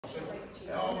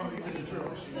Yeah, I want to give you the drill.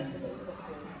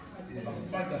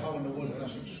 I've made the hole in the wood and I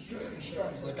said, just drill it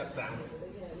straight, leg up down.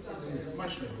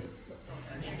 Mash me a bit.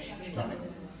 And she done it.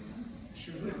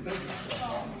 She was really pleased with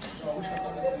herself. She said, I wish I'd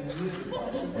done it in years ago.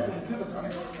 I said, well, you've never done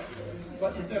it.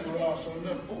 But you've never asked, I've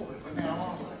never thought of it, but now I'm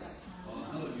after it.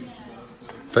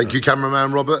 Thank you,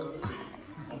 cameraman Robert.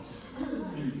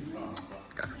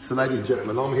 So, ladies and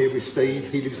gentlemen, I'm here with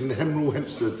Steve. He lives in Hemel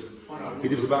Hempstead. He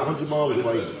lives about 100 miles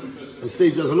away. And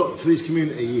Steve does a lot for his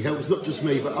community. He helps not just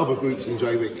me, but other groups in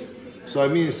Jaywick. So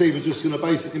me and Steve are just going to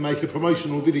basically make a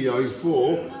promotional video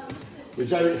for the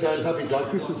Jaywick Sounds Happy Club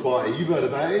Christmas party. You've heard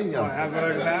about it, haven't you? I have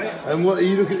heard about it. And what are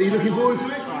you looking forward to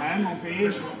it? I am, on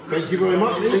years. Thank you very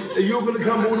much. You're going to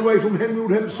come all the way from Hemel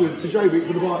Hempstead to Jaywick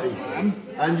for the party? I am.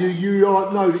 And you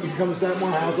know that you can come and stay at my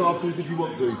house afterwards if you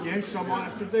want to? Yes, I might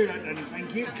have to do that then,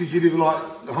 thank you. Because you live like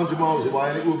 100 miles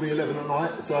away and it will be 11 at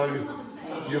night, so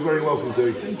you're very welcome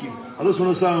to. Thank you. I just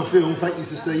want to say on film, thank you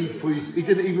to Steve for he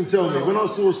didn't even tell me. When I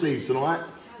saw Steve tonight,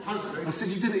 I said,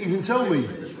 you didn't even tell me.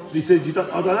 He said,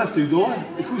 I don't have to, do I?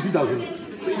 Of course he doesn't.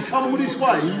 But he's come all this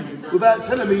way without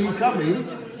telling me he's coming,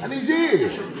 and he's here.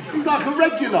 He's like a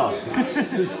regular.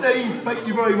 So Steve, thank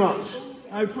you very much.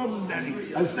 No problem,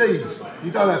 Danny. And Steve,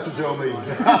 you don't have to tell me.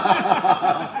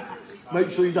 Make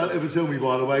sure you don't ever tell me,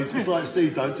 by the way, just like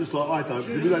Steve don't, just like I don't,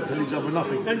 because we don't tell each other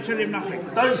nothing. Don't tell him nothing.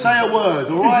 Don't say a word,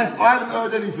 all right? I haven't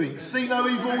heard anything. See no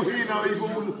evil, hear no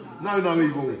evil, know no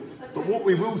evil. But what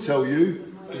we will tell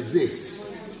you is this.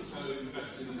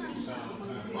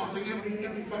 I think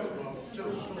every photograph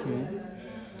tells a story.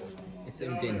 It's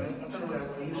zoomed in. I don't know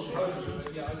where you see it.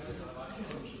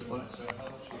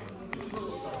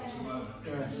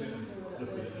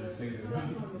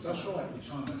 That's right.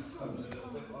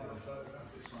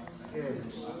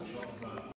 Yeah.